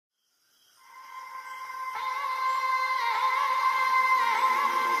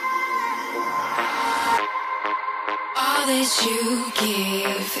that you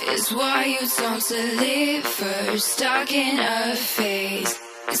give is what you don't deliver. Stuck in a phase,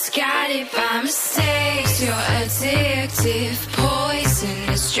 it's guided by mistakes. Your addictive poison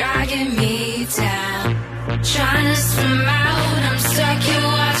is dragging me down. Trying to swim out, I'm stuck here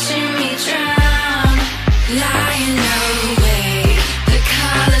watching me drown. Lying awake, the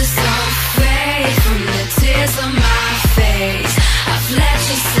colors don't fade from the tears on my face. I've let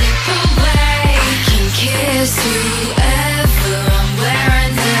you slip away. I can kiss whoever, I'm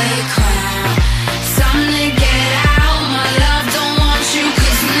wearing the crown. Time to get out, my love, don't want you,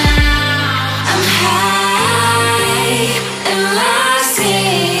 'cause now I'm high and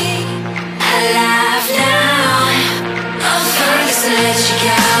rising, alive now. I'm first to let you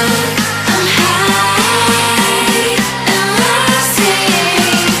go. I'm high and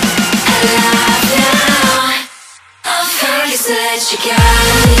rising, alive now. I'm first to let you go.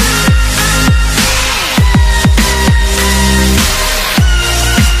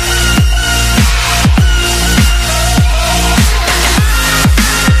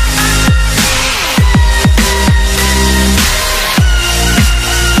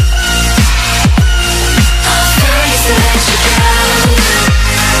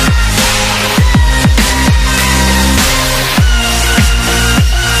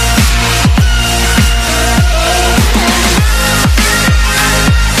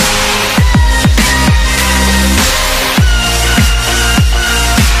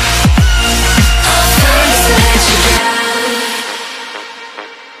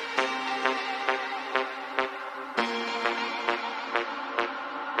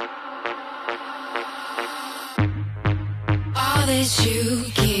 That you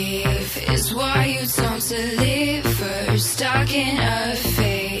give is what you don't deliver. Stuck in a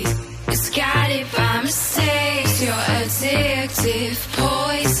phase, it's guided by mistakes. Your addictive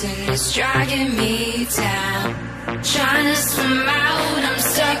poison is dragging me down. Trying to swim out, I'm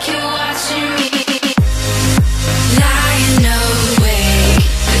stuck here watching me. Lying awake,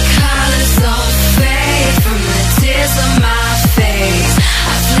 the colors all fade from the tears on my face.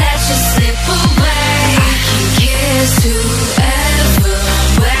 I've let you slip away. I can kiss whoever, I'm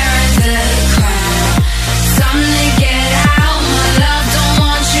wearing the crown. Time to get out, my love, don't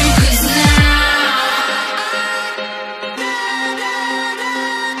want you, 'cause now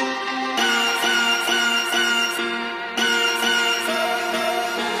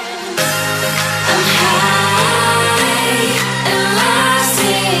I'm high and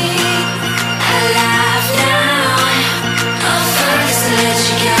rising, alive now. I'm first to let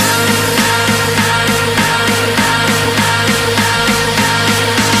you go.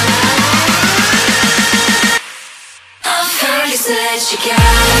 I'm first to let you go.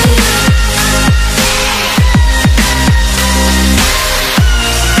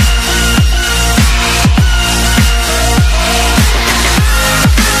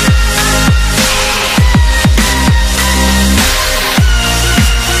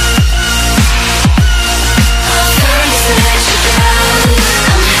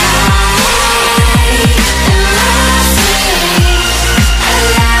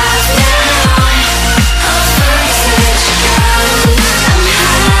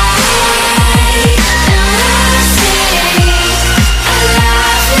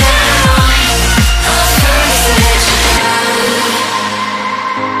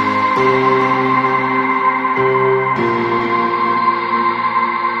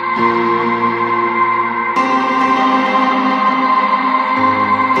 You